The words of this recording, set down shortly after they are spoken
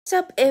What's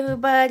up,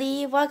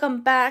 everybody? Welcome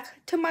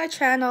back to my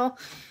channel.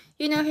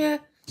 Here,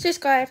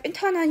 subscribe and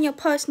turn on your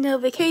post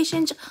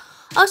notifications.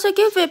 Also,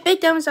 give it a big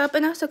thumbs up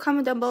and also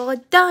comment down below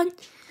done.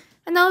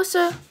 And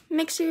also,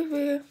 make sure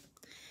your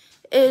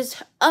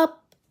is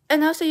up.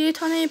 And also, you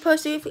turn on your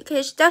post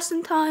notifications just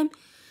in time.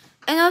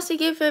 And also,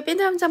 give it a big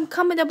thumbs up,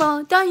 comment down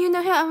below done.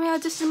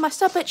 This is my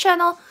separate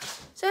channel.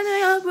 So,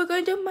 we're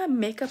going to do my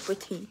makeup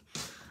routine.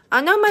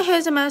 I know my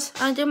hair's a mess.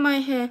 I did my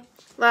hair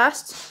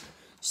last.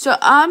 So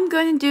I'm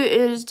going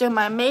to do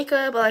my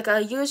makeup like I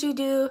usually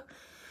do.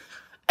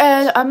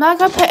 And I'm not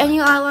going to put any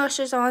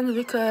eyelashes on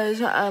because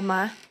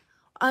my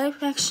eye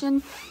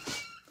infection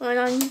went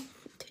on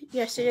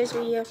yesterday's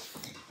video.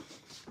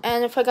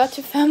 And I forgot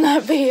to film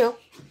that video.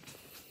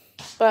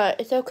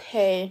 But it's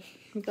okay.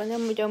 I'm going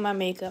to do my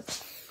makeup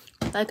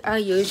like I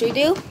usually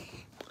do.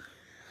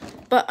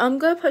 But I'm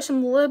going to put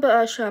some little bit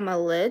of extra on my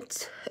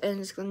lids. And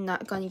it's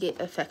not going to get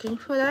affected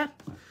for that.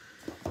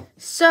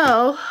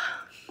 So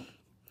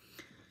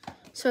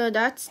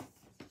that's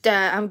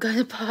that. I'm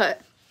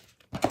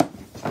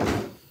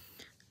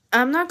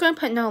not gonna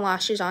put no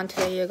lashes on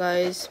today, you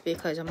guys,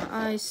 because of my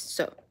eyes.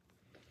 So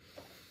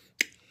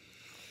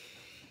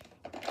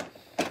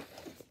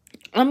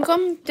I'm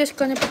just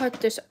gonna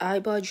put this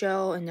eyebrow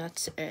gel, and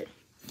that's it.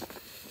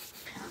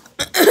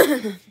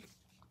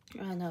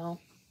 I know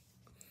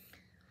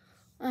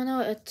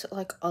it's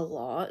like a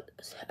lot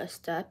of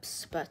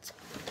steps, but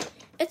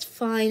it's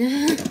fine.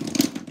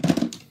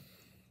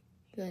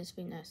 You guys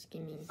been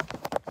asking me.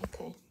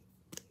 Okay,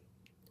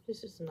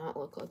 this does not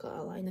look like an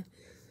eyeliner.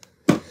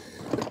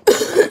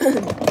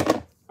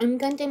 I'm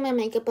gonna do my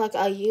makeup like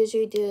I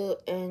usually do,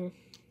 and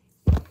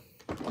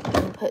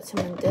put some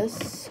in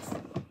this.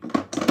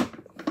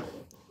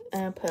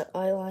 And put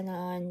eyeliner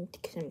on,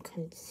 some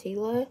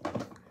concealer.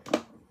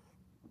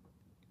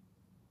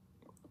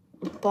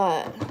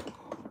 But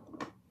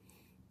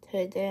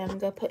today I'm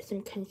gonna put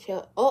some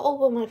concealer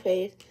all over my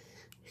face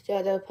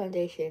instead of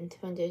foundation.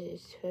 Foundation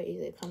is too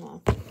easy to come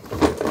on.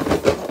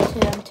 But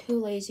today I'm too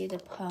lazy to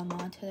put them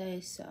on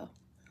today, so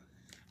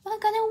I'm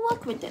gonna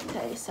work with it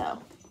today.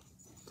 So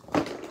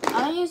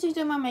I usually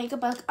do my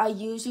makeup like I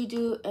usually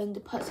do,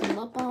 and put some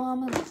lip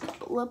balm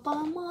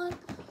on,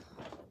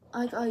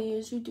 like I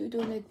usually do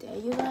during the day,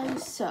 you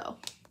guys. So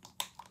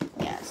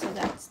yeah, so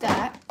that's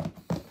that.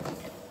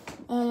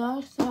 And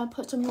also I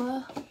put some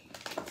more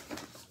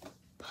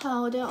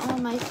powder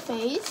on my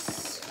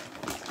face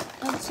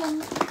and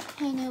some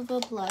kind of a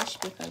blush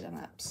because I'm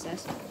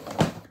obsessed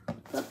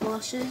with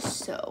blushes.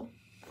 So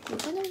we're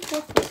gonna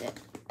work with it.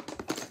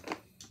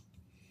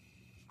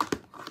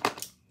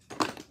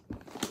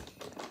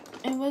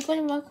 And we're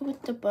gonna work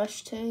with the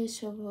brush today.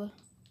 So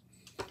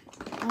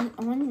I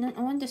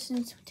want this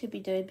to be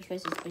dirty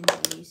because it's been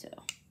dirty. So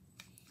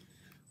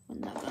we're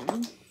not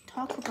gonna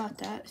talk about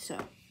that. So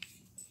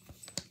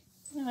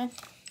anyway,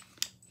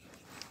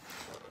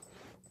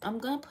 I'm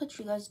gonna put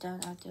you guys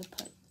down after I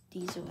put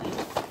these away.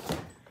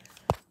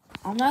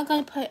 I'm not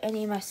gonna put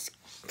any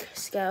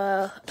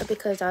mascara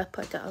because I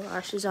put the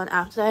lashes on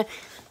after,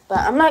 but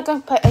I'm not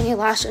gonna put any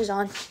lashes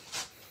on.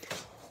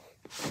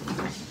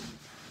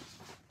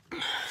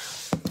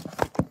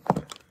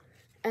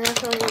 And I'm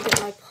going to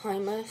get my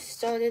primer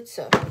started,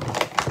 so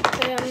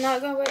today I'm not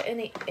gonna wear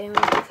any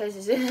earrings because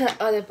it's in the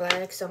other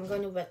bag, so I'm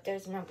gonna wet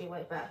those and I'll be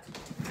right back.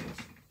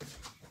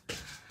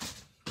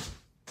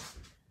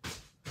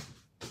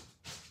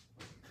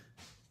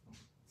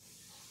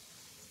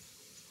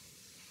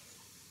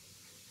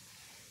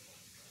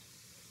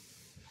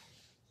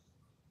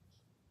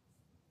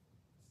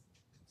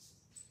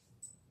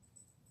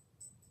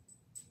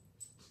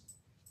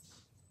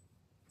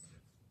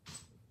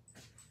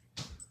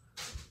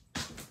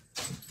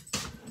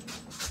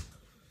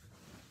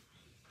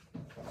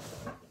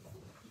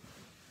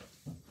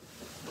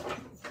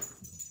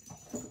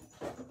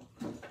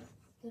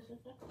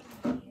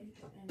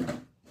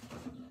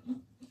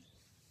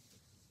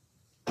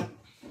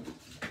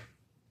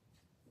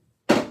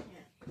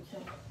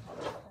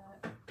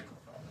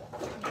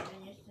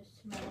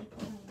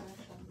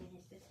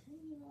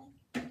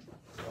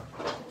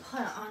 Put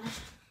it on.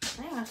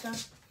 Anyway, so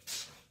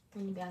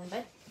when you be on the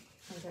bed.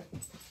 Okay.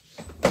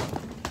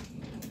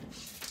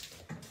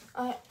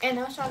 And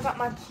also I got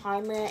my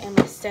primer and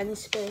my setting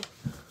spray.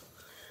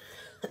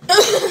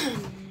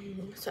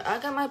 So I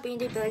got my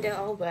beauty blender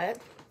all wet.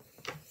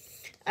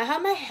 I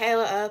have my hair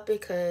up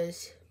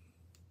because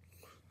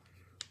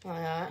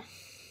why not?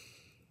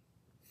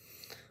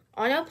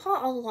 I don't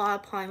put a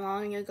lot of primer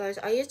on, you guys.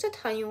 I used a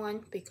tiny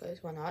one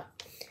because why not?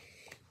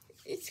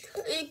 It's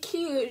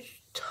cute,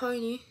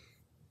 tiny.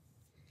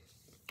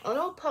 I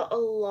don't put a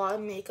lot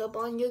of makeup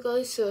on, you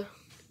guys, so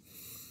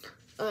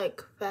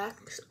like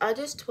facts. I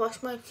just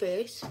wash my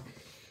face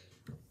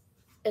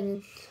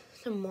in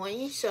the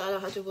morning, so I don't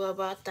have to worry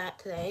about that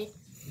today.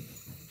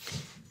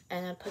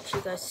 And I put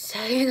you guys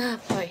setting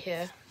up right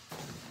here.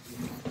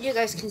 You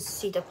guys can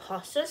see the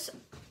process,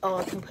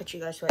 or I can put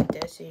you guys right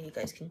there so you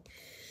guys can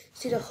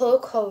see the whole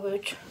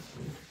coverage.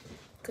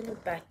 I'm gonna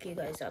back you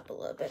guys up a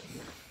little bit.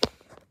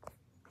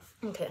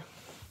 Okay.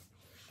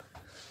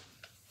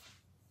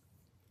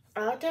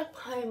 after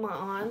primer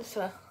on,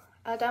 so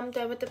after I'm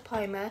done with the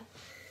primer,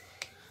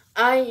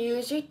 I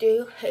usually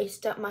do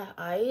haste up my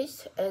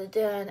eyes and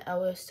then I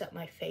will set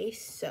my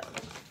face.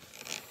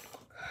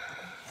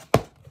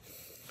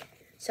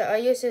 So I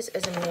use this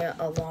as a mirror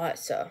a lot,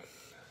 so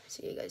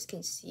you guys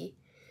can see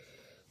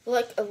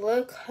like a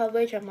little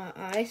coverage on my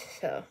eyes.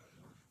 So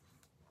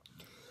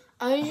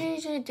I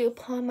usually do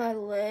prime my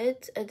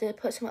lids and then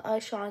put some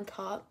eyeshadow on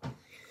top.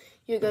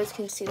 You guys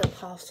can see the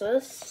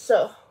process.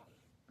 So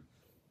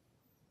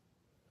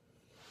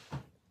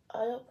I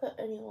don't put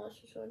any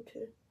lashes on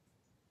too.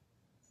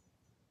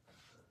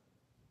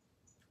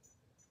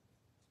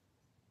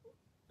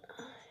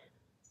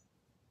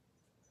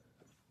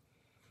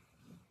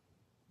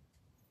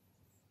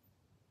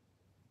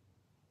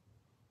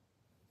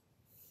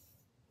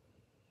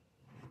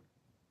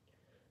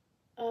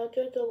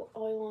 After the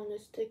eyeliner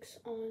sticks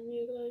on,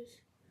 you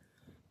guys.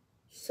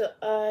 So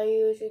I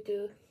usually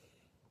do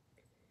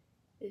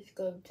is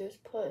go this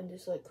part and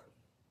just like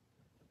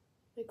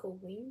a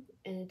wing,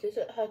 and it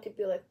doesn't have to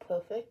be like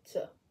perfect.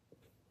 So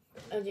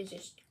and you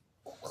just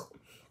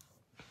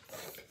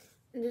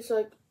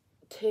like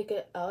take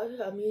it out.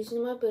 I'm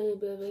using my Billy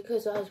Baby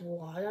because it has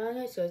water on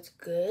it, so it's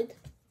good.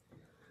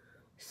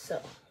 So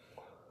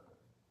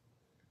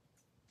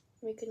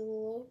make it a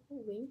little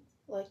wing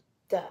like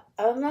that.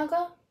 I'm not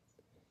gonna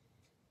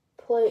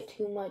play it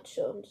too much,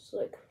 so I'm just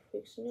like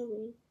fixing the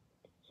wing.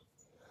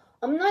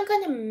 I'm not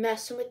gonna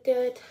mess with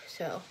it,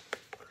 so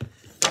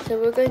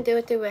we're gonna do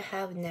what we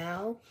have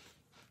now.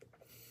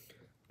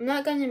 I'm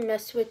not gonna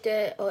mess with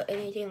it or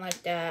anything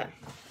like that.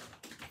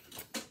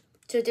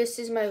 So this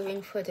is my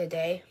ring for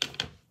today.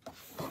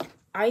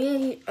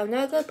 I'm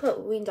not gonna put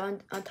ring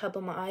on top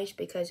of my eyes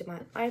because of my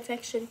eye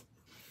infection.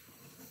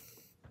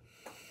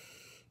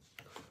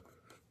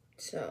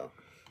 So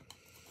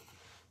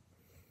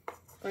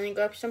I'm gonna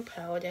grab some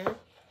powder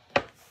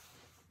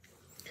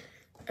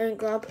and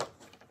grab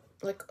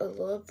like a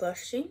little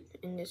brushing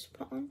and just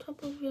put on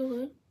top of your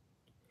lid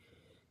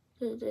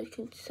so they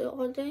can sit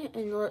all day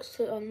and let it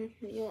sit on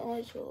your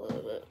eyes for a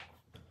little bit.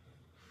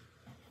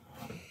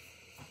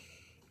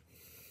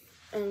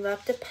 And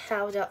rub the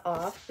powder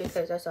off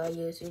because that's all I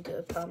usually do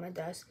with my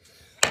desk.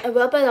 And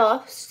rub it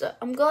off. So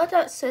I'm gonna let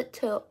that sit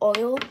to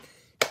oil.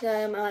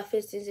 Then my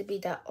face doesn't be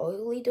that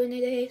oily during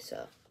the day,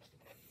 so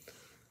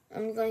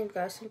I'm going to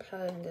grab some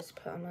powder and just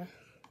put on my.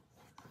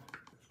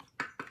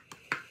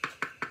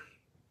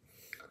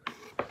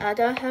 I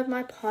don't have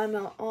my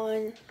primer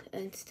on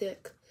and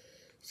stick.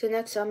 So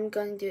next I'm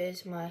going to do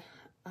is my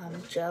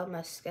gel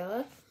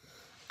mascara.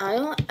 I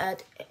don't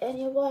add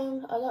any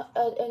one. I don't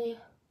add any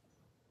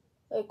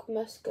like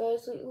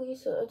mascaras lately,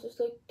 so I just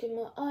like do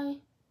my eye.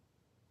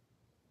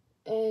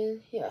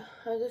 And yeah,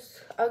 I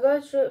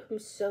got it from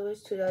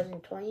Silver's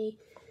 2020,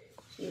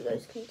 so you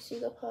guys can see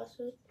the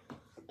process.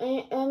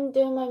 I am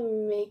doing my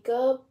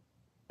makeup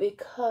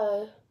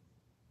because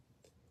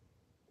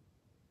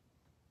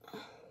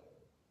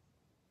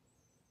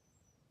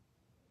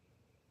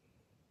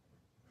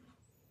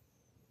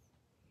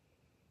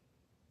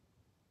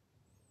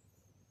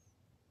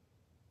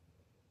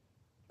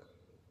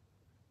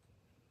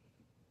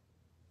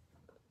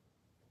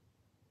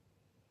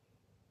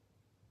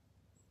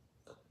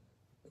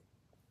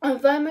I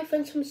invited my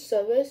friends from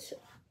Service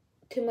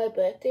to my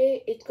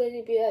birthday. It's going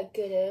to be at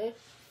Gator,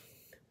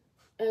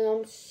 and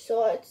I'm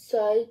so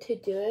excited to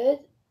do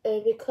it.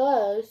 And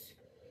because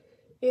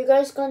you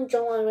guys gonna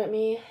join with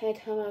me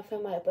anytime I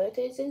film my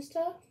birthdays and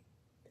stuff.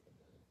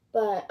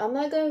 But I'm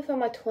not going for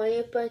my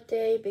 20th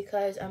birthday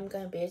because I'm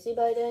gonna be busy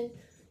by then.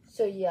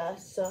 So yeah,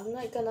 so I'm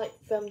not gonna like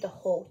film the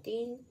whole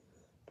thing.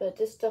 But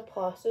this is the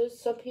process.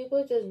 Some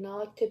people just not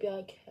like to be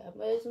on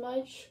camera as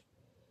much.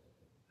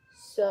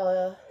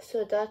 So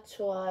that's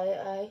why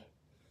I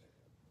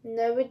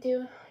never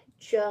do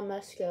gel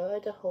mascara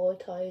the whole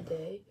entire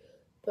day.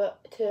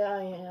 But today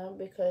I am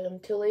because I'm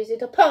too lazy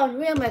to put on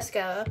real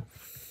mascara.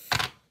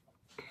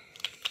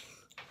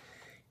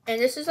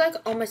 And this is like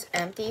almost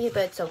empty,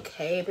 but it's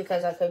okay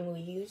because I can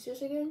reuse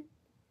this again.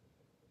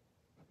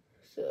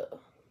 So,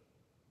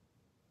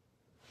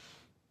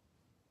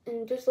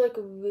 and just like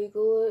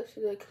wiggle it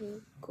so that I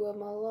can grab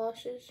my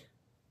lashes.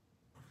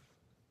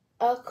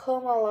 I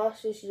curled my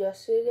lashes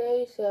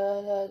yesterday, so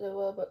I had to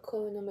worry about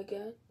curling them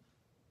again.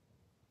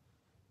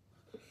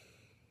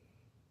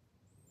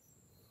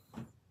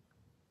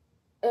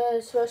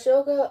 And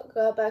Special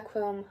got back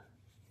from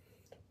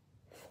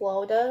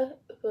Florida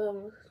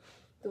from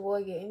the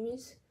War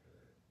Games.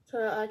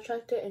 So I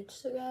checked their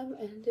Instagram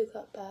and they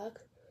got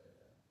back.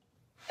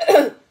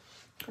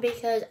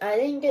 Because I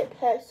didn't get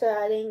picked, so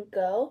I didn't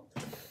go.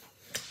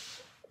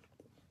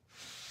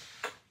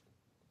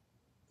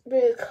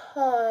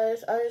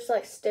 Because I just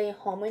like stay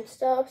home and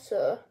stuff,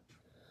 so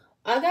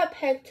I got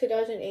picked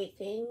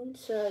 2018,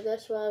 so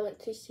that's why I went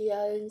to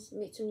Seattle and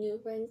meet some new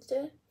friends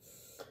there.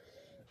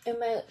 And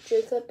met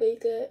Jacob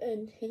Baker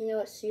and hanging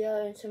out with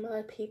Seattle and some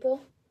other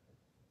people.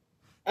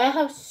 I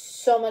have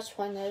so much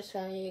fun there,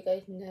 so you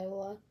guys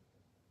know.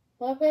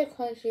 My favorite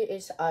country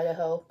is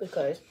Idaho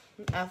because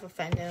I have a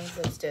friend that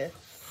lives there.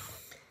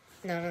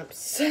 And I'm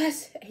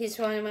obsessed. He's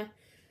one of my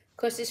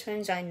closest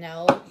friends I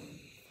know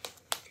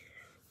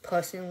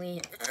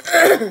personally.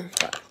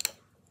 But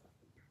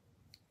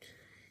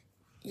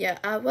yeah,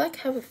 I like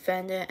have a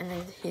friend there, and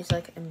he's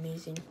like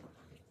amazing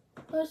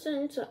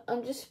person. So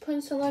I'm just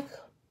putting some like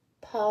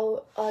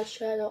power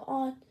eyeshadow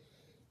on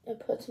and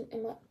put some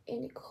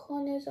in the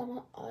corners of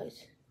my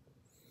eyes.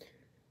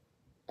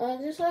 I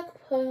just like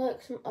putting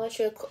like some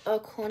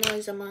eyeshadow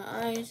corners on my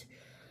eyes.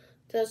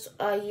 That's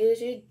I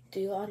usually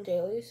do on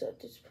daily. So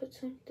just put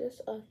some this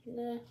on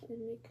there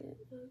and make it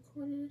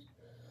corners.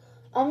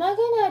 I'm not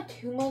gonna add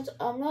too much.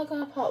 I'm not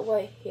gonna put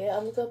right here.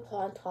 I'm gonna put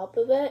on top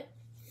of it.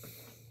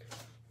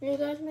 You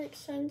guys make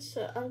sense?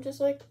 So I'm just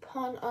like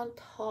putting on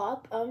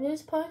top. I'm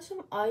just putting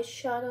some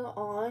eyeshadow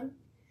on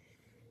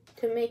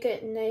to make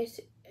it nice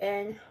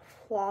and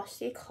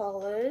flossy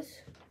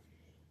colors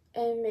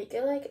and make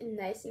it like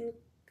nice and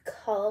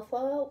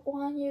colorful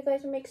one. You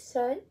guys make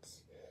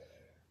sense?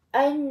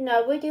 I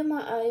never do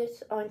my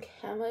eyes on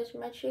camera as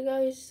much, you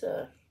guys.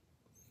 So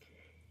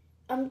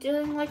I'm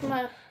doing like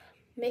my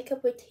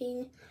makeup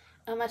routine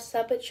on my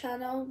separate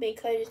channel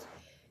because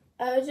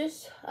I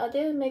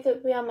did a makeup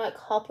video on my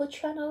couple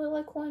channel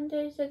like 1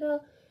 days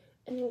ago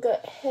and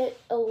got hit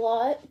a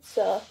lot.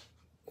 So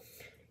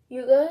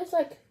you guys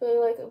like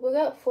we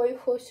got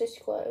 44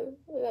 subscribers.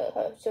 We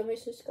got 70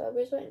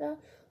 subscribers right now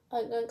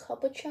on the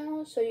couple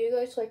channel. So you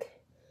guys like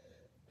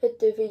hit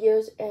the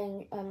videos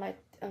and on my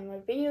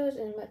videos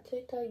and my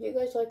TikTok. You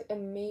guys like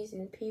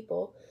amazing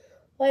people.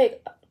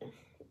 Like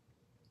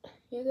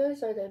you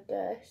guys are the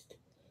best.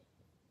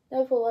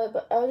 Never lie,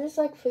 but I was just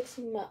like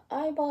fixing my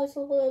eyeballs a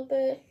little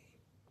bit.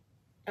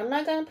 I'm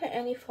not gonna put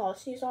any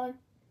falsies on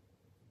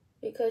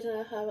because I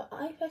have an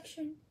eye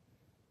infection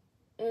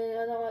and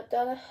I don't want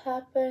that to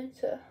happen.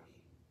 So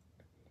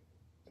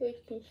you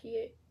can see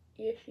it.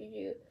 Yes, you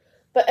do.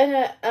 But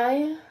and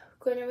I'm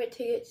gonna wait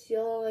to get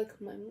yellow like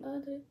my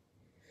mother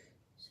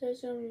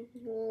says.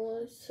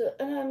 So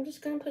and I'm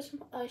just gonna put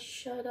some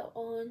eyeshadow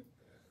on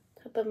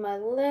top of my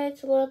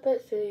lids a little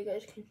bit so you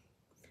guys can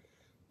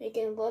make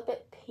it a little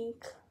bit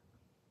pink.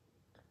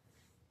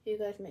 You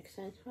guys make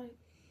sense, right?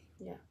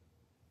 Yeah.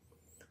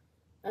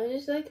 I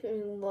just like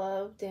in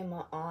love in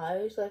my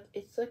eyes. Like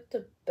it's like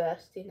the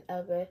best thing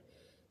ever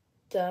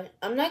done.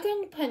 I'm not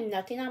going to put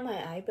nothing on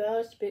my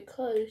eyebrows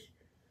because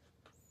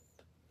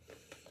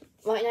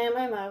right now in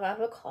my mouth I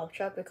have a cough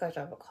drop because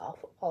I have a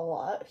cough a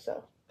lot.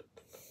 So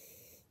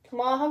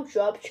tomorrow I have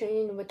job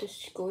training with the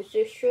school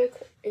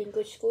district,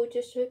 English school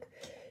district.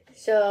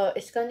 So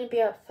it's going to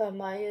be at Fort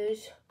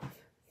Myers.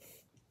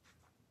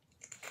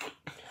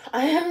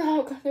 I am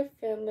not going to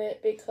film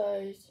it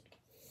because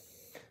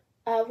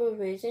I have a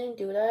reason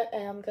to do that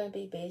and I'm going to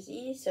be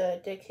busy. So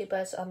they keep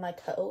us on my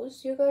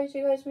toes, you guys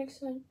make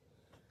sense?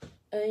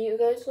 And you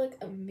guys like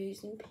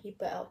amazing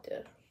people out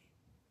there.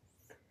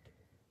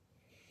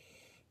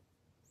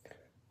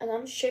 And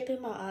I'm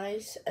shaping my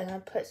eyes and I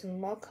put some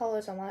more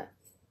colors on my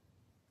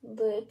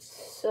lids.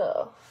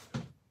 So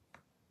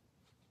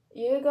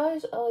you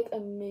guys are like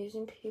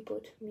amazing people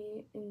to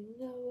me and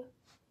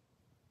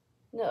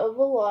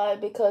never lie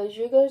because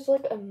you guys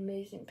like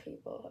amazing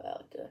people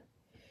out there.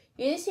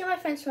 You didn't see my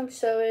friends from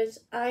service.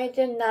 I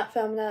did not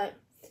film that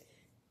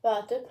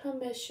without the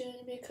permission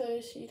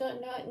because you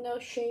don't know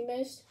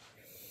Seamus.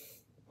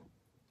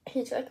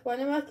 He's like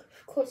one of my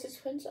closest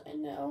friends I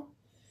know.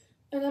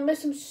 And I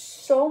miss him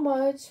so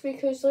much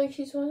because like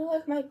he's one of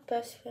like my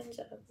best friends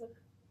ever.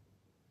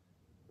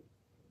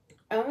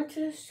 I went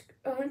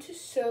to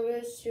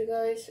service, you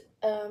guys.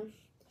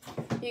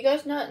 You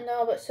guys not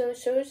know, but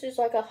service is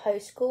like a high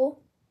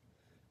school.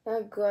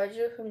 I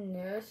graduated from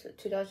there, so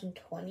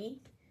 2020.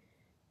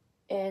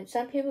 And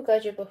some people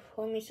graduated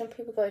before me. Some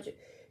people graduated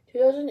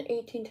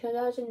 2018,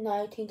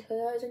 2019,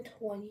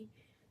 2020.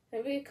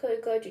 Maybe you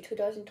could graduate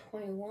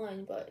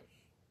 2021, but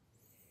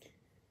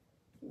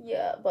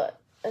yeah,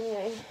 but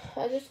anyway,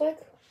 I just like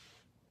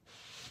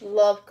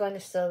love going to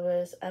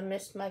service. I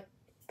miss my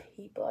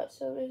people at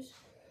service,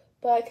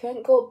 but I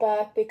couldn't go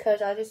back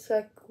because I just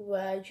like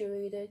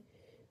graduated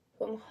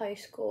from high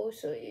school.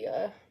 So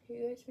yeah,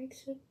 you guys make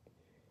sense.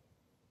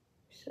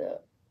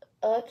 So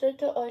after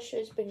the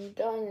usher's been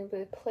done and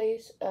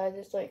replaced, I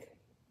just like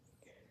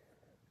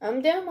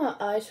I'm doing my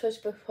eyes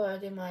first before I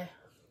do my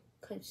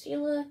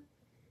concealer.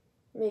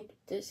 Make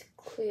this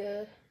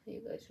clear.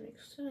 You guys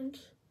make sense.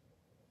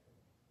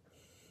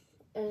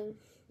 And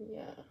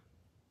yeah.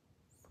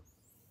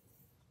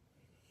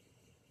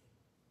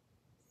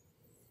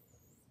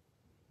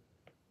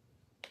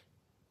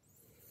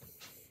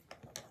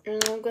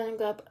 And I'm gonna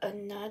grab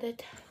another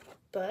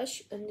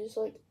brush and just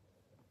like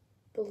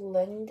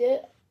blend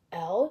it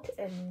out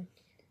and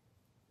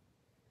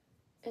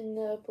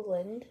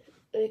blend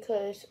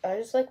because I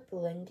just like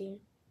blending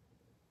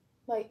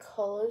my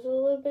colors a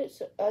little bit.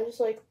 So I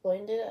just like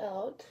blend it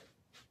out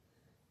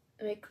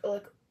and make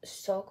like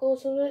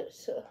circles of it.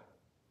 So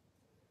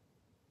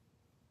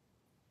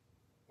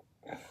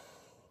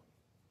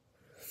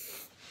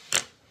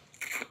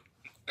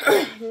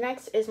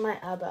next is my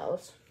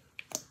eyebrows.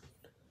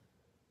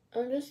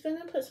 I'm just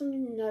gonna put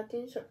some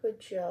nothing except for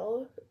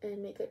gel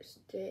and make it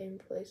stay in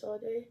place all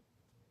day.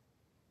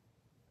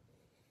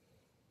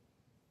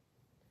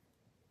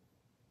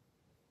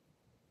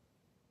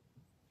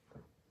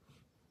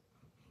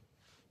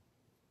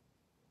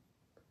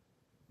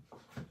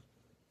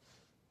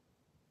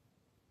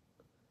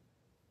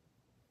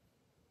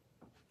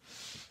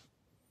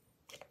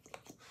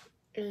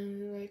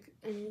 And like,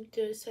 and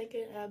the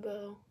second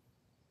eyebrow.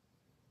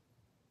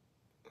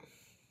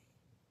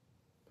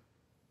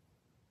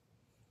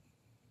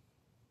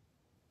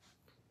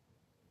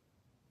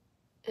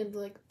 And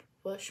like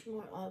brush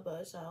more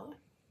eyebrows out.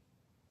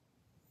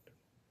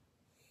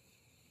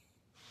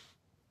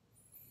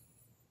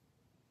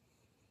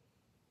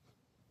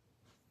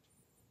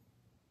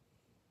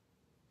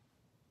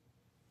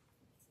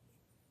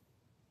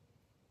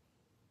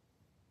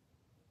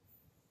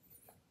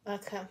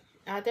 Okay,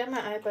 now that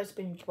my eyebrows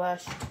been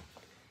brushed,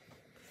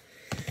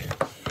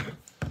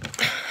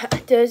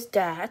 there's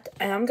that,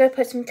 and I'm gonna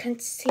put some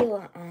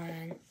concealer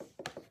on.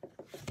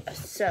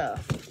 So,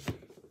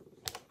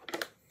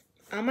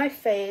 on my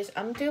face,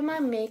 I'm doing my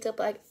makeup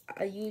like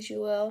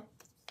usual.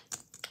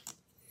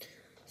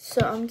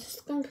 So I'm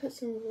just gonna put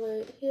some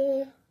right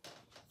here.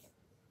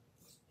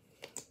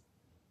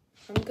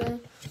 I'm gonna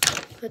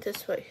put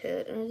this right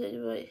here, and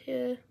then right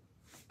here.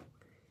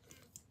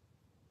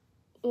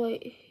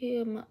 Right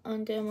here,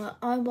 under my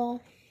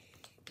eyeball.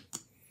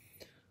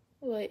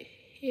 Right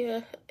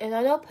here. And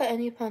I don't put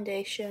any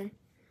foundation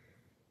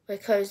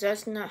because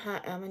that's not how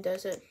Emma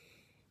does it.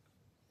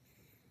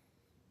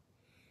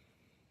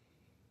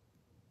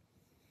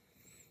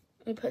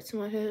 I put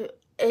some right here.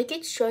 It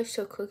gets dry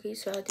so quickly,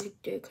 so I have to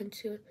do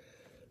concealer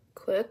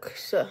quick.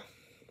 So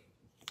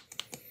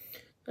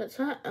that's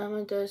how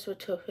Emma does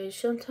with her face.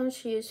 Sometimes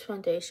she uses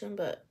foundation,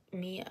 but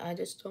me, I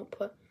just don't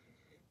put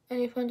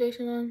any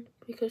foundation on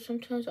because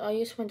sometimes I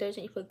use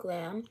foundation for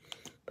glam,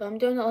 but I'm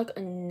doing it like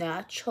a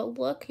natural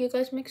look. You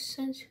guys make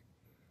sense?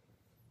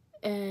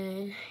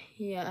 And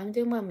yeah, I'm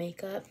doing my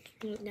makeup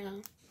right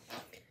now.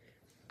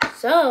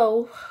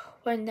 So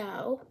right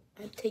now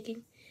I'm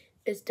taking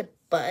is the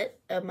butt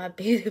of my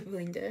beauty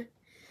blender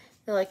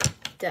and like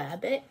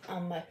dab it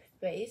on my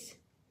face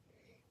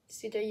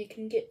so that you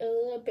can get a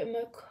little bit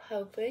more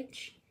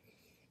coverage.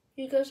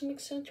 You guys make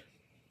sense?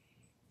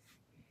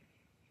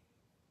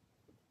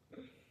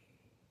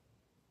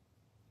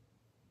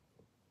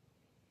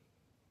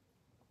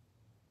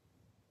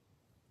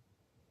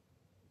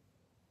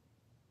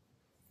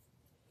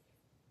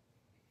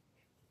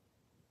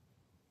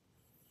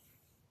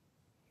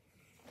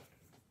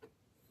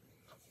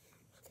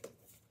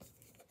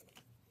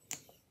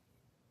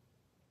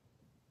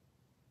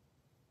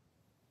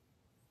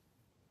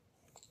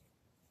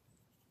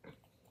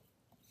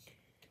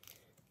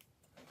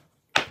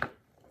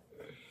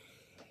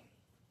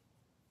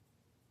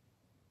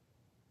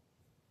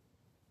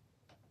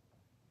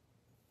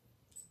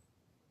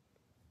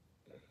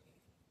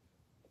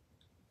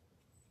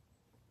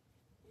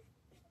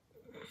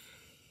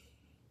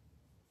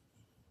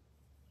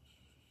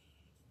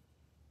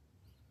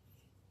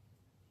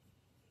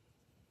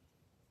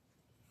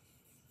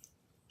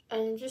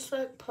 And just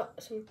like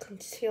put some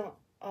concealer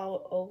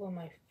all over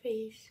my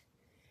face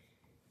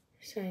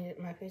so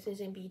that my face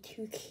doesn't be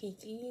too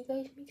cakey. You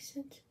guys make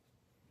sense?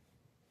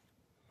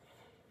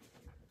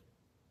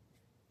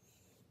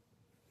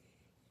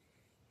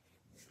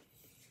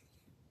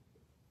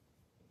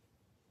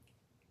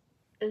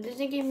 It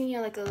doesn't give me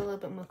like a little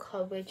bit more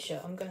coverage,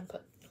 so I'm gonna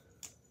put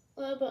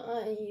a little bit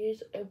on and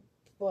use a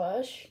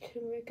brush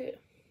to make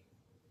it.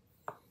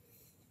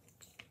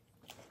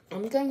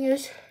 I'm gonna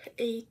use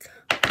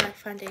my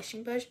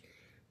foundation brush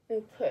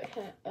and put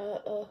it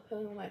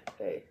on my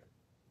face.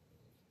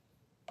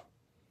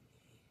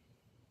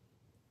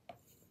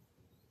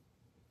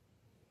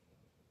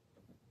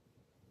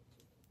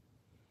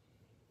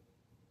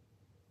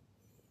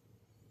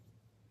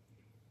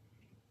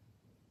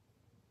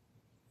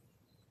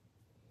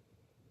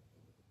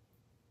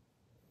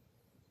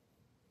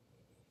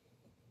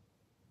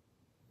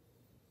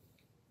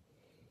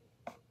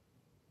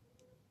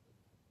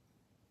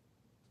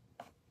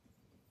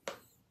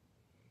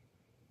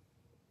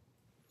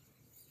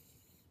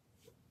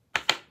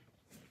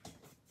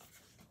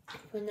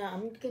 But now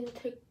I'm gonna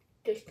take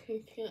this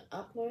concealer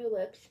off my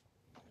lips.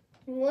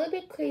 I'm a little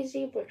bit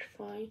crazy, but it's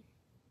fine.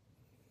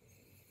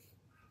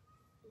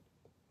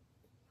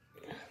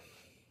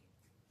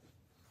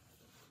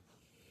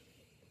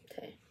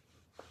 Okay.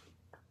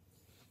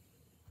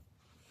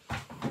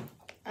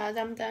 As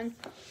I'm done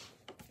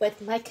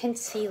with my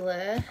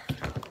concealer.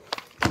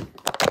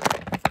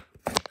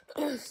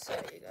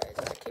 Sorry guys,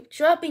 I keep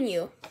dropping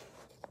you.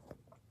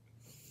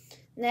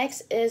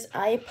 Next is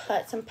I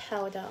put some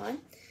powder on.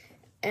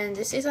 And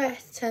this is a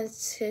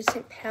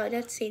translucent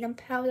powder, sedum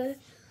powder.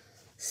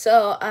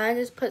 So I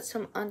just put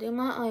some under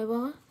my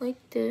eyeball,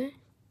 like this.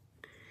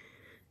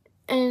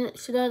 And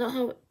so that I don't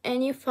have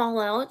any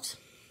fallouts.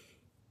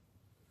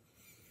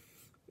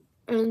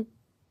 And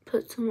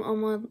put some on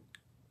my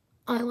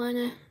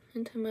eyeliner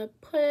until I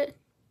put it.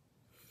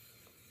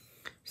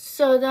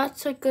 So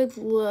that's a good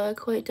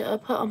look right there. I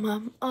put on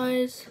my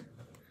eyes,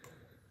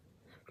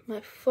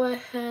 my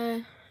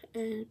forehead,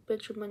 and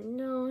bridge of my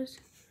nose.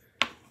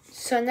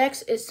 So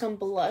next is some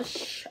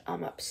blush.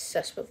 I'm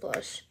obsessed with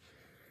blush.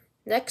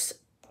 Next,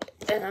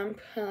 and I'm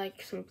putting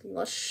like some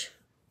blush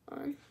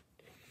on.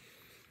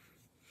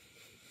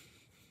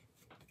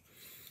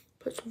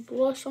 Put some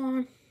blush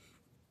on.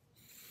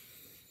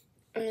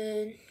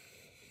 And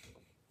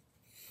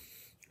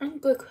I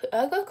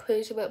got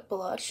crazy about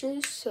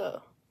blushes,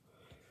 so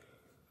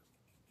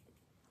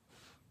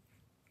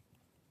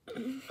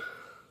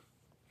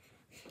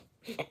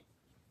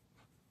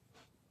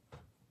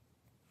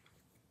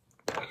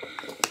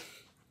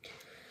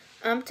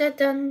I'm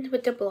done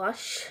with the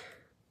blush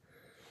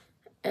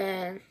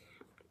and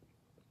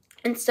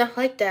stuff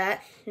like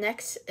that.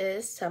 Next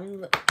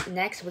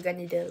we're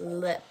gonna do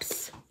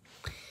lips.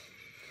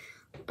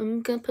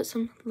 I'm gonna put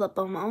some lip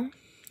balm on.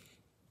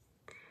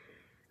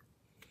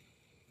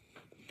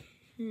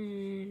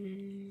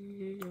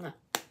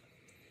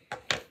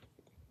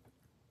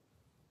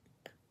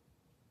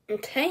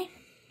 Okay.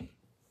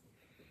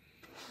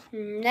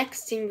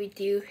 Next thing we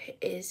do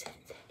is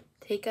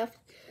take off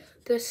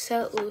the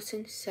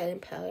Cellulosing setting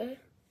powder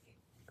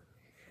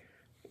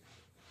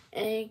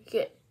and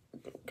get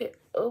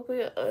over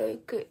your eye,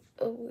 get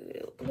over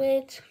your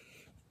lid,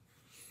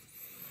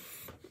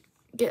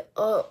 get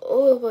all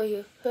over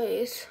your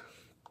face.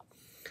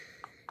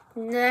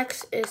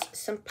 Next is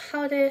some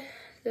powder.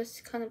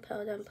 This kind of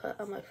powder I'm putting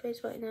on my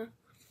face right now.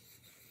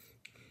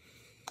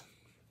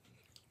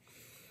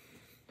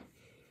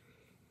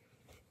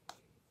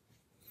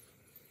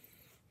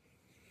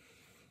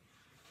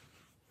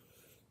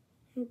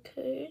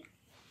 Okay.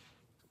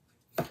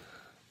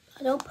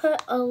 I don't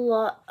put a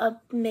lot of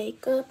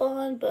makeup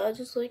on, but I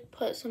just like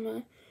put some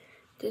of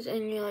this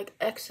in your like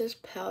excess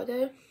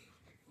powder.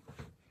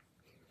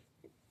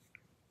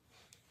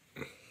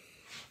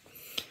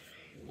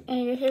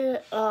 And here's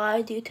all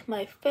I do to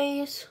my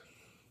face.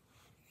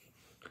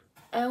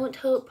 I don't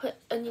put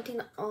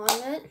anything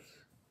on it.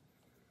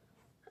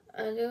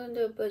 I don't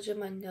do a bridge of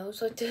my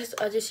nose like this.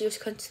 I just use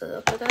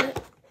concealer for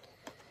that.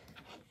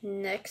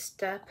 Next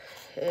step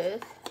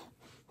is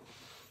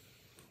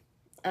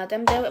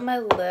I'm done with my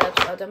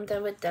lips. I'm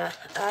done with that.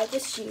 I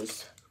just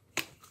use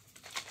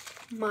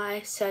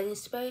my setting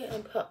spray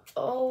and put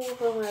all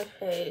over my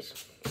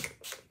face.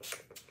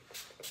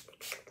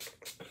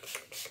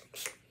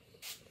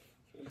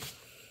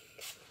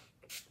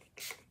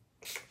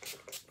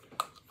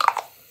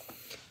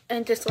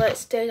 And just let it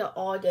stay there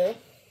all day.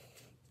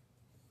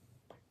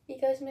 You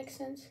guys make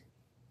sense?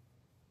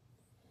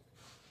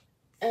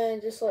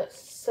 And just let it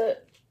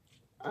sit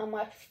on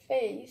my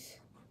face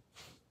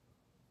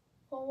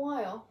for a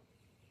while.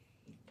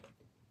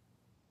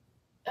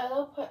 I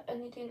don't put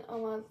anything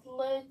on my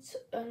lids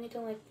or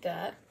anything like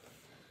that.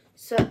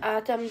 So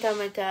after I'm done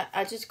with that,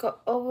 I just go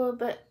over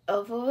it.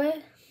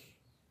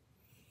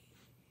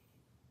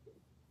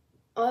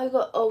 I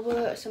go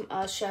over some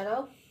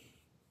eyeshadow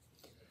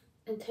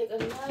and take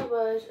another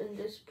brush and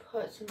just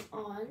put some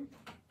on.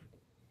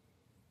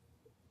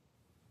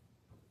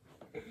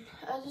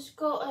 I just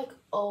go like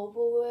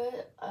over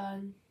it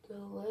on the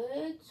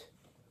lids.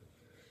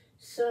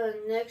 So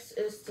next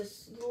is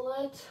this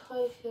lid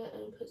right here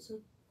and put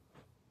some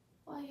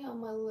right here on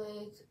my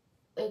lids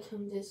and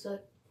some this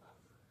like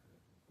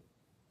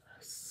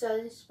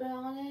setting spray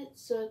on it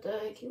so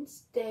that I can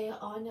stay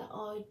on it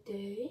all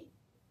day.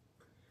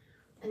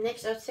 And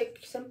next I'll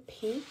take some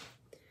pink.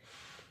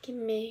 Give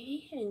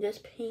me and this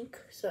pink.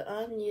 So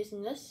I'm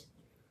using this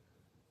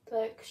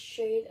dark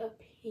shade of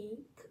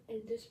pink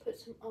and just put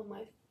some on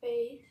my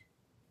face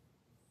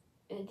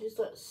and just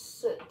let it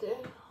sit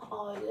there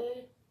all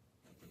day.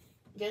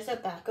 There's a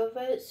back of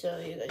it so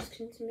you guys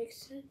can make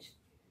sense.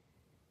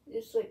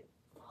 Just like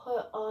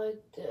put all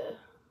there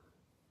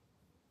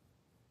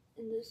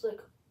and just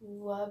like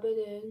rub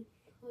it in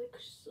like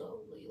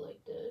slowly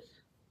like this.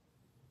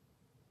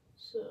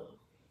 So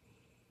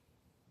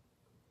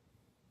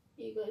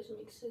you guys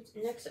make sense.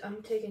 Next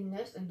I'm taking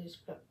this and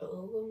just put it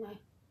over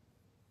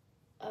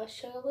my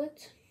eyeshadow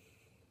lid.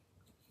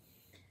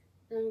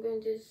 And I'm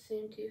going to do the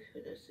same thing for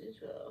this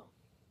as well.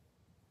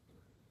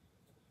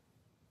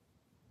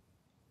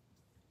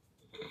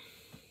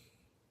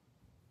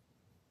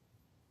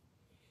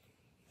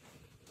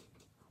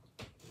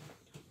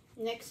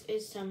 Next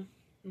is some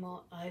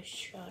more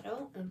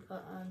eyeshadow and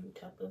put on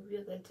top of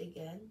your lids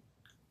again.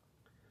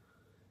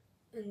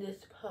 And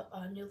just put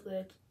on your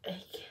lid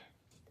again.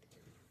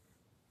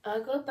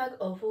 I'll go back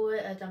over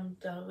it as I'm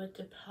done with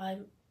the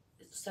prime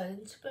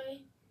setting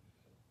spray.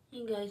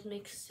 You guys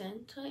make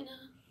sense right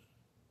now?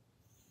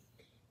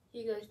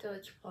 You guys know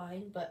it's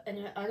fine, but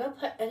anyway, I don't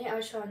put any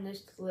eyeshadow on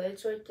this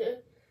lids right there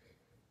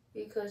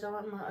because I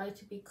want my eye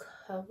to be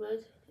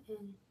covered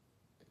in.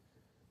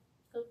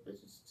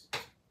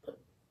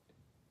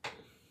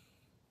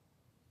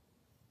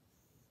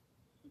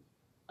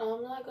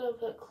 I'm not gonna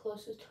put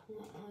closest to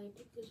my eye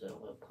because I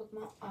don't want to poke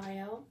my eye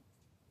out.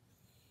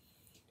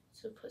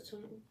 So put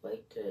some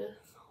right there.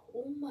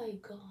 Oh my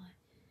god.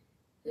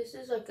 This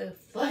is like a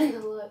funny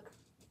look.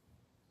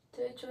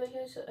 This right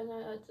here, so, and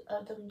I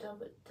add them down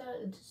with that.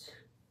 And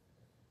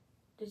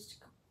this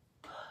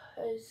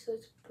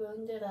let's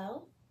blend it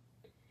out.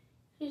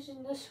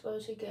 Using this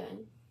brush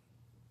again.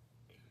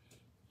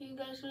 You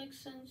guys make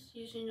sense?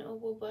 Using the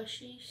oval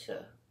brushy,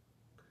 so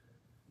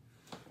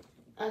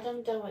add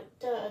them down with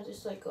that. I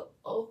just like go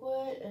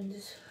over it and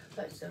just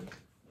put some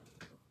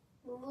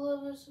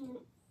little some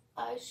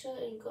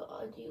eyeshadow and go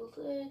on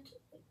the lid.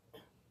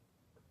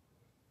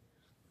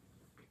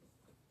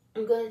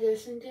 I'm gonna do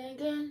something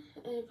again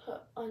and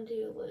put on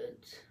the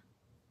lids.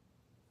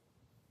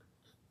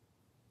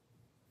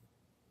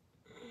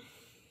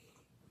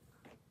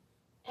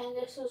 And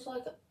this is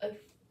like a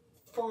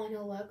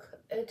final look.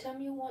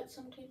 Anytime you want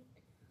something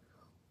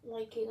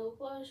like, you know,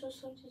 blush or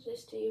something,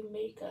 just do your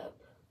makeup.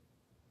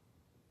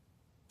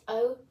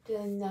 I would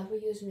never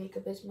use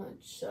makeup as much,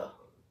 so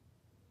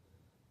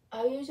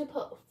I usually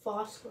put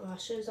false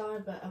lashes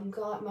on, but I'm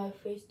got my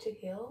face to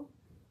heal,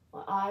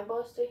 my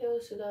eyeballs to heal,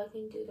 so that I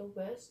can do the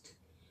rest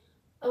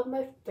of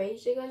my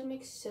face. You guys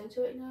make sense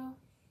right now?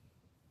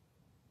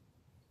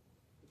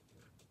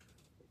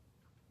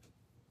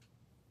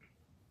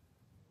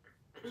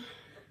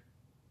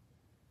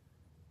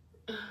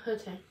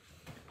 Okay.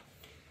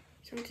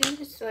 Something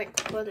just like,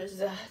 what is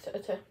that?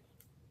 Okay.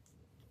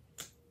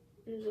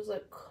 And just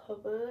like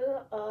cover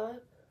it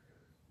up.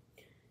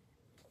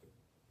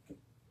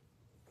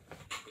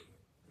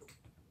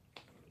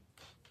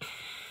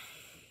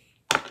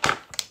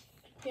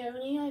 If you have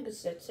any like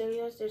zits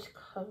areas, just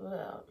cover it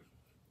up.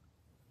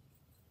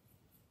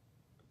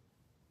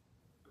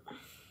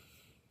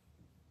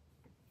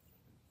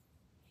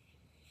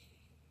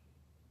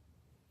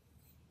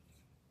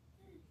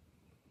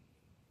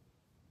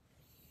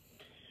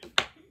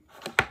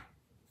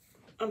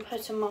 And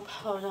put some more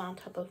powder on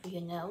top of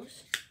your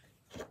nose.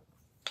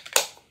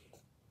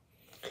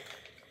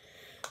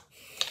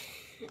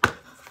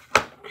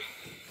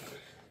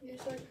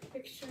 Just like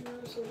fix your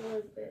nose a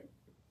little bit.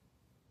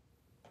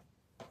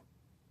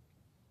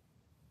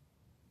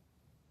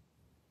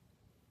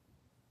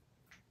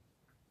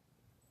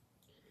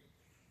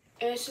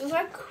 And it's just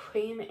like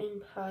cream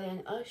and powder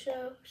and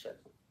eyeshadow, so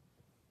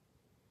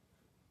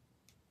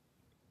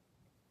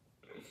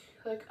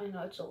like I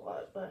know it's a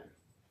lot, but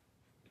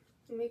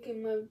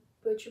making my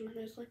Benjamin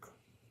is like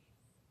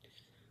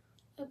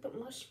a bit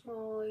more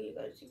smaller. You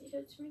guys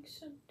make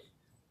sense?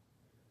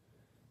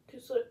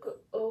 Just like go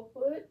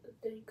over it,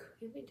 then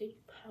cream it, then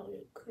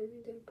powder, cream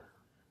it, then powder.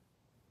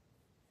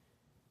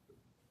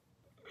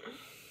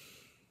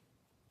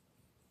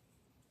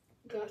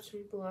 Got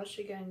some blush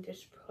again,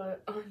 just put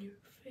it on your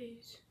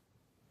face.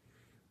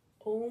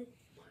 Oh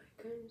my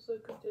goodness,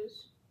 look at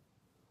this.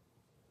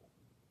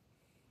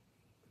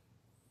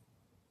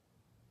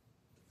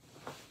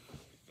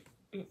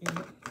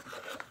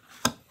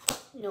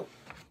 Nope,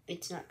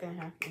 it's not gonna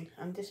happen.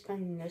 I'm just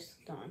putting this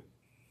on.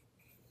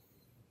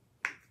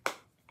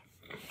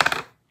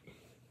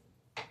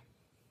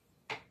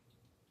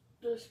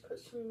 Just put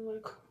some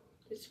like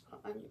this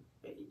part on your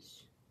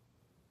face.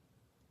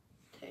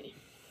 Okay.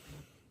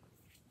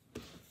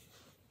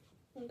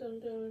 And then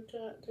doing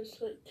that,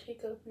 just like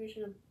take up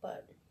using a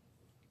butt.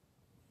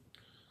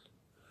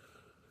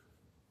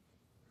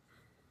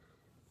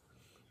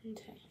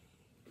 Okay.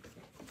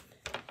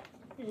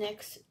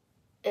 Next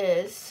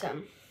is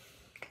some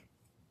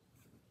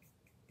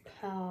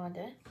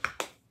powder.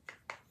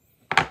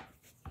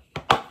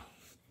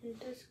 And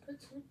just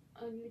put some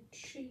on your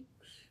cheeks.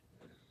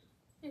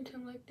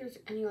 Until like there's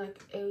any like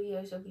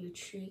areas of your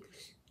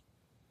cheeks.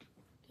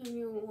 Then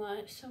you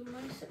want some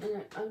nice,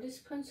 and I'm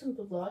just putting some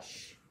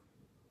blush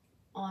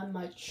on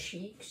my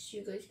cheeks.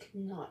 You guys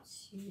cannot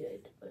see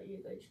it, but you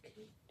guys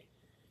can.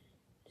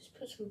 Just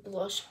put some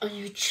blush on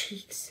your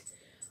cheeks.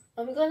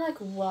 I'm gonna like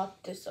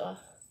wipe this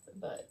off,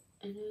 but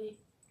anyway,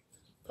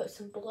 put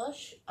some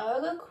blush. I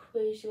go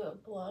crazy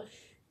with blush.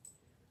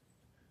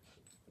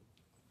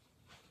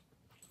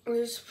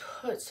 Just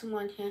put some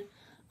on here.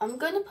 I'm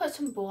gonna put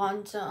some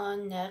bronzer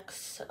on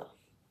next, so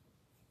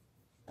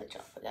watch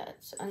out for that.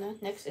 So,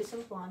 and next is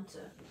some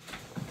bronzer.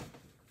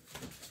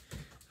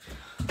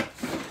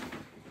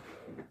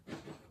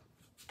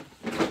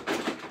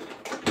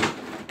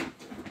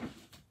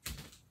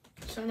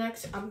 So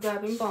next, I'm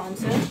grabbing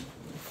bronzer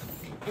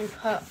and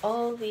put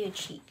all over your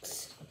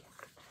cheeks.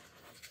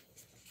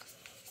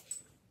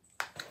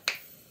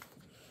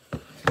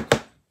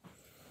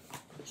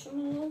 Put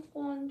some little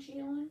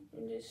bronzer on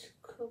and just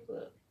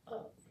cover it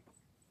up.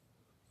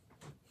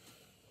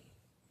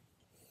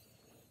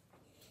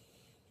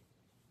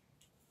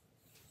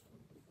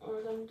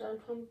 Alright, I'm done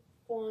putting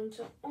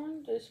bronzer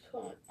on. Just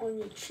put on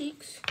your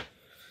cheeks.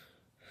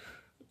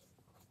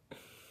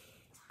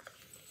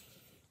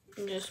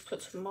 And just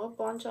put some more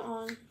bronzer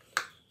on.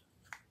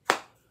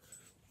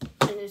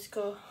 And just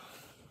go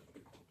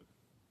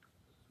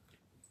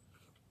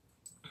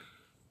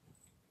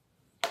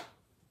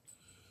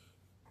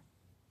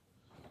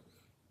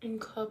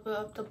and cover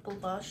up the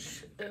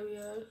blush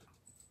area.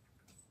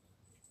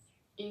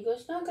 You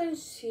guys not gonna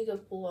see the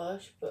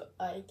blush, but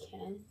I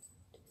can.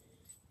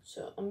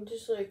 So I'm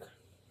just like,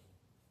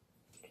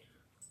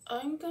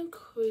 I'm going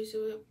crazy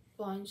with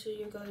bronzer,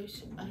 you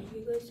guys.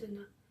 You guys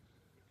don't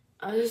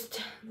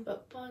understand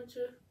about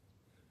bronzer.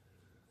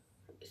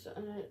 So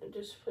I'm gonna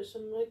just put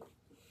some like,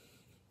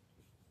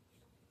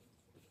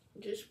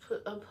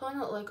 I'm putting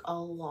it like a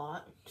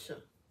lot. So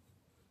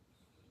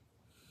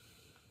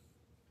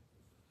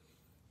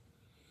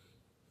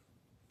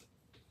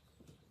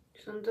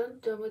I'm done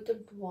with the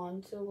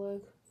bronzer.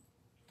 Like,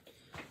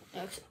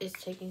 next is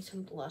taking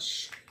some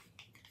blush.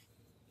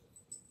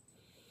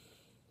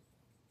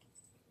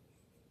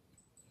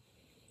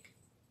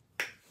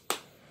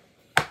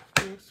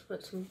 Let's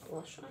put some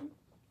blush on.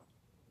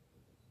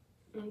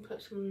 And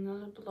put some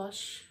another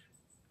blush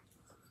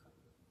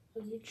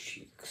on your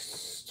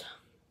cheeks.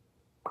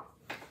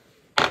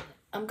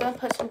 I'm gonna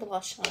put some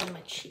blush on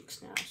my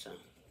cheeks now, so.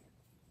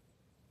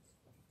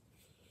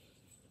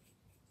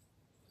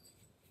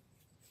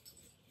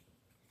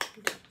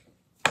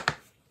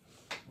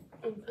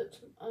 And put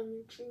some on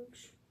your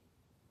cheeks.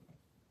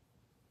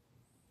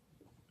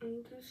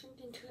 And do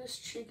something to this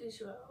cheek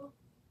as well.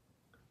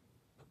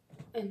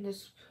 And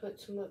just put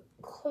some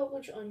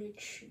coverage on your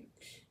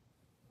cheeks.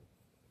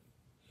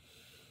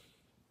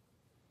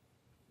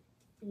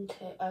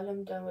 Okay,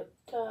 I'm done with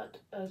that.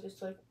 I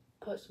just like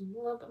put some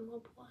little bit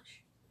more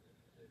blush.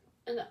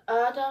 And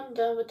after I'm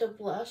done with the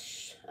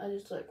blush, I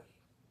just like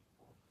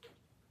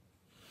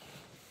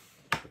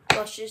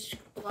blush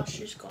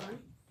is gone.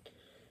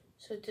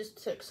 So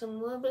just take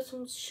some little bit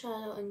some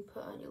shadow and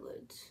put on your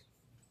lids.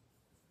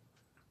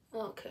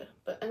 Okay,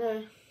 but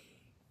anyway,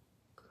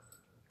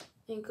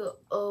 and go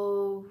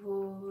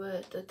over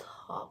at the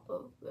top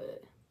of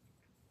it.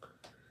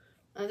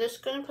 I'm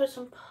just gonna put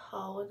some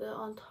powder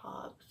on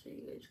top so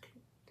you guys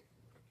can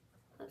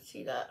let's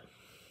see that.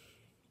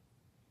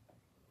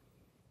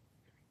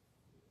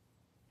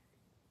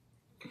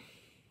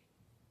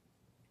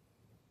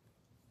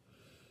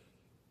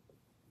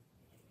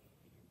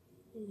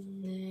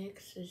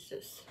 Next is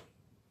this.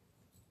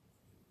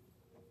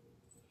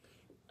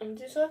 And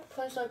just like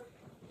put like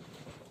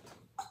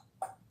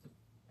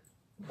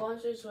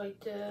bronzers right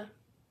there.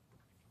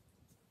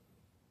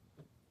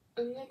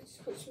 And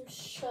next put some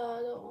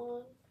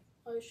shadow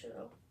on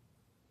eyeshadow.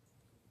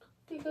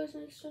 Do you guys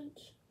make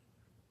sense?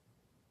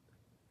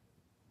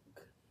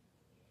 Okay.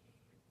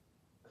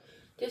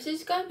 This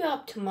is gonna be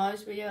up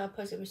tomorrow's video. I'll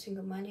post every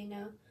single Monday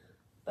now.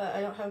 But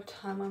I don't have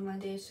time on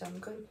Monday, so I'm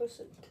gonna post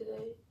it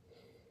today.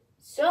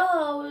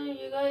 So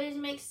you guys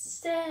make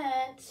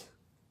sense.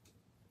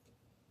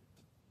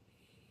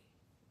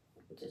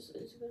 This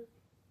is gonna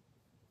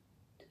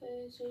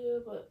today's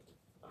video, but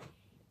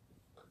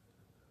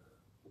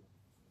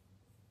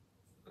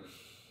I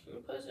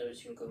post every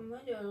single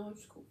Monday on home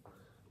school.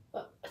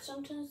 But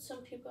sometimes some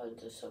people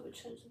just have a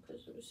chance to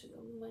post every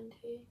single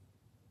Monday.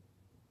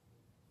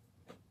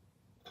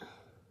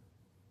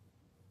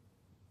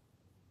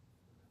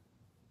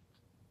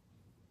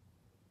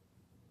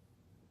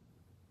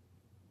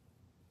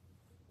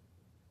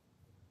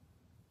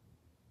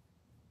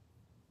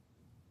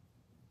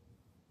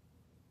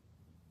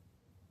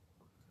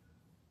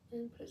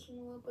 And put some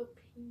little bit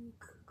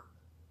pink.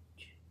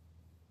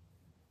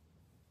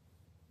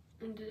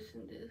 And this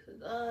and this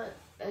and that.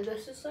 And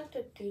this is like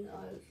the thin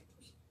eyes.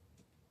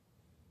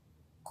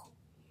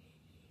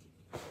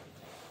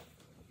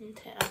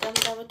 Okay, I'm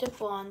done with the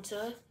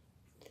bronzer.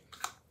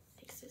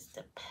 This is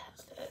the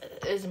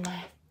palette. Is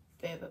my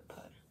favorite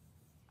part.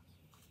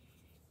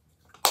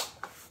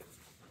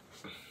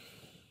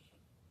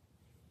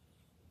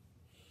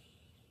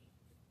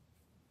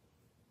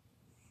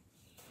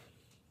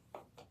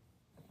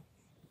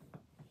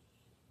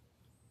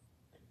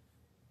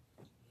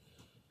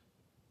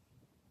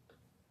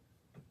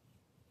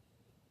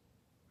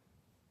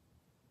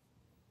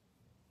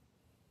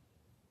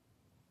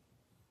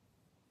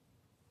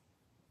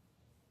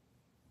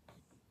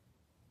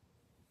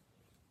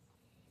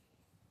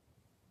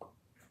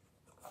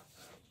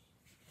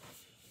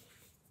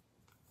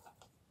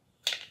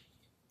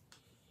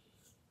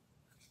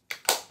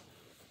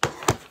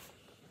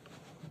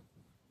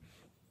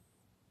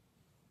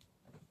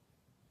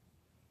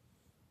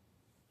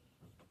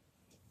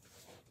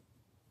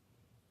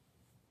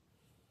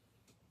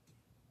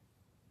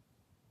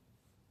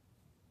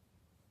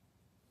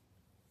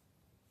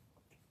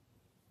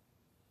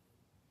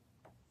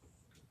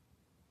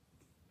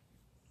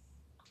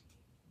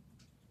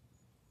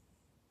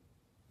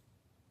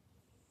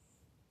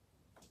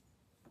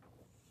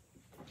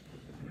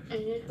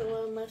 And this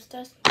little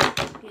mustache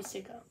needs to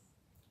go.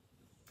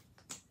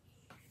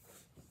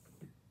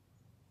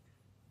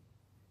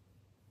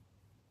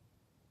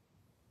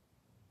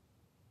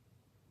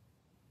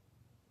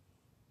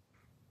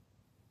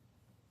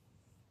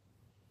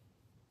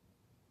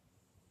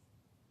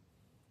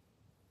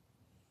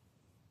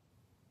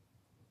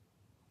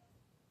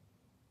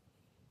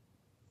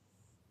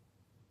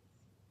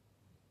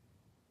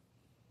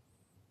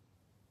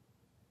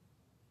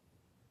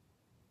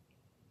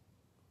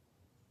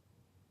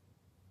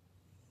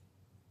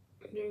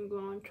 Then go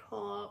on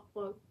top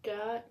like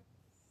that.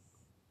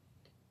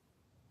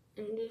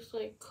 and just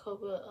like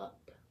cover it up.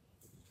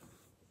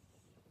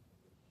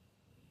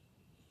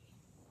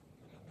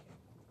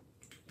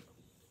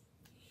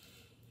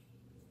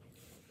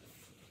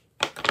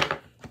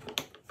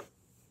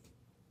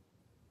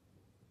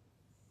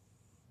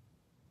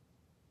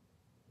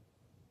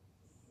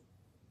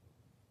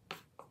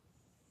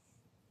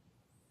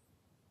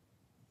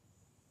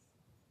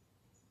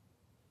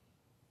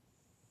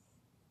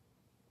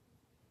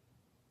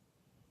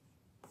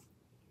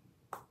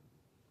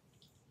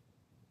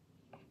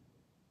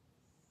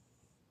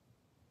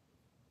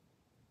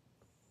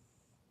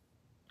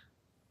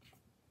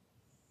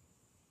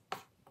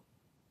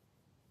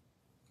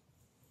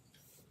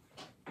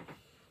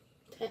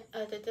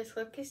 After this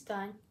look is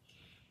done,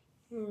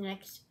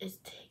 next is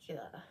take it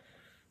off.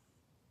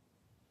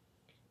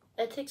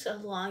 It takes a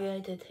longer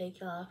to take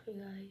it off, you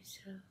guys,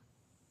 so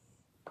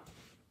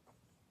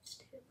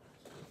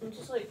I'm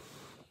just like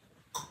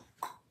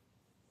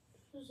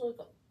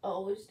I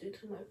always do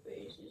to my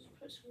face, just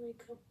put some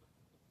makeup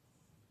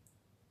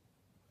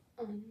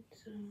on,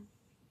 so.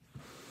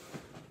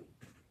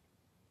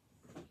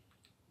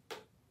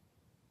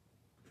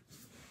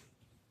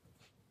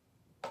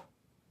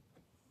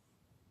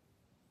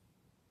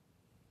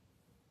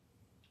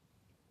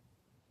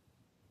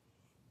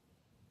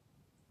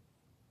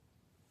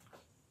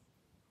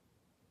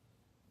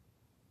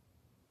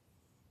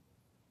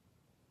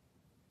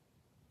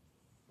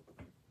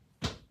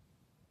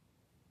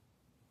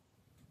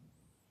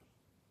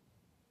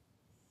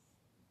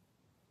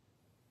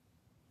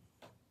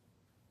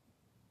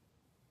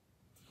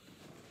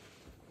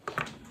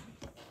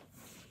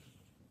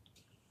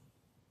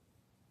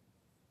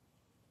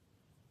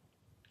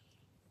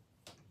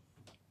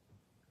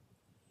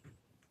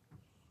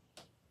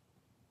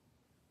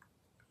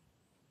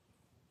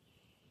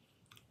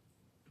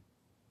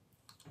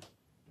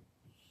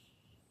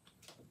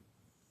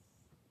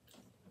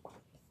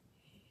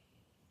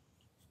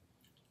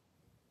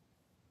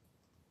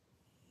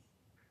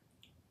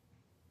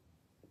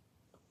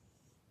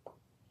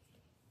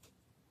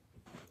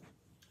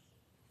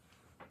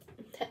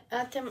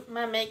 After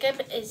my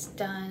makeup is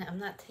done, I'm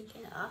not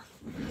taking it off.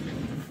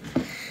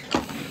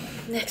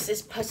 Next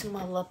is putting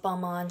my lip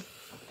balm on.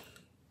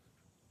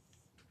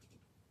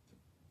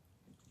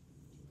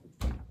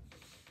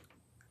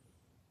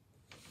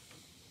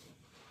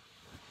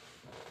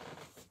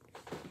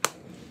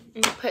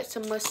 And put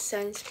some more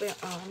sunscreen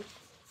on.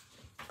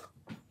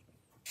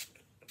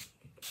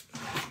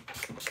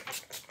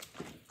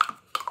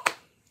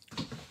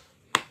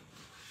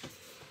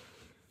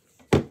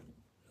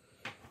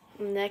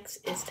 Next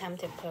is time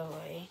to put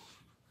away.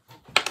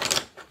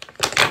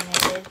 And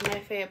it is my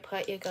favorite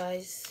part, you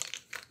guys.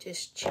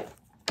 Just chill.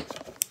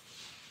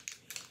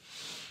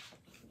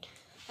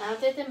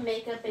 After the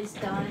makeup is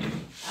done,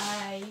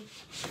 I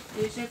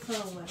usually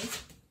put away.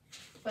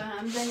 But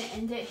I'm gonna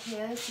end it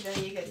here so that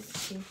you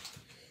guys can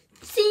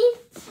see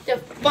the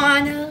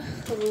final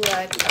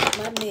look of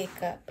my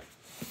makeup.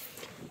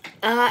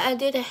 I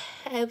did a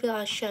heavy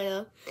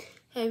eyeshadow,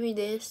 heavy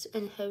this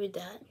and heavy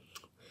that.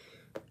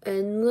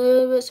 And a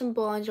little bit some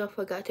bronzer, I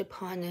forgot to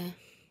put on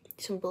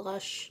some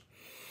blush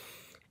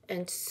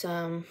and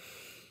some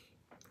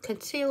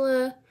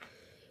concealer,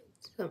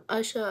 some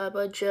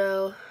eyeshadow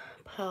gel,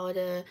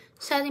 powder,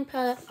 setting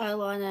powder,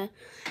 eyeliner,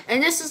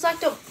 and this is like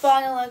the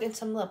final look, and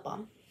some lip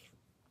balm.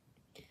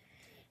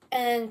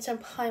 And some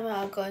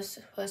primer goes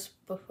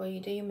first before you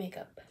do your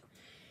makeup.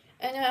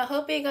 And I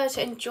hope you guys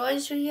enjoyed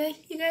this video.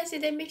 You guys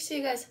did it, make sure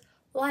you guys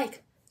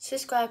like,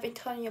 subscribe, and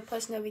turn on your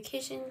post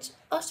notifications.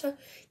 Also,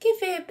 give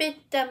it a big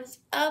thumbs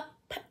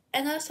up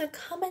and also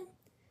comment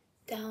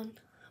down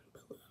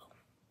below.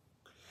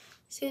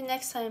 See you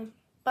next time.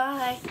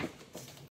 Bye.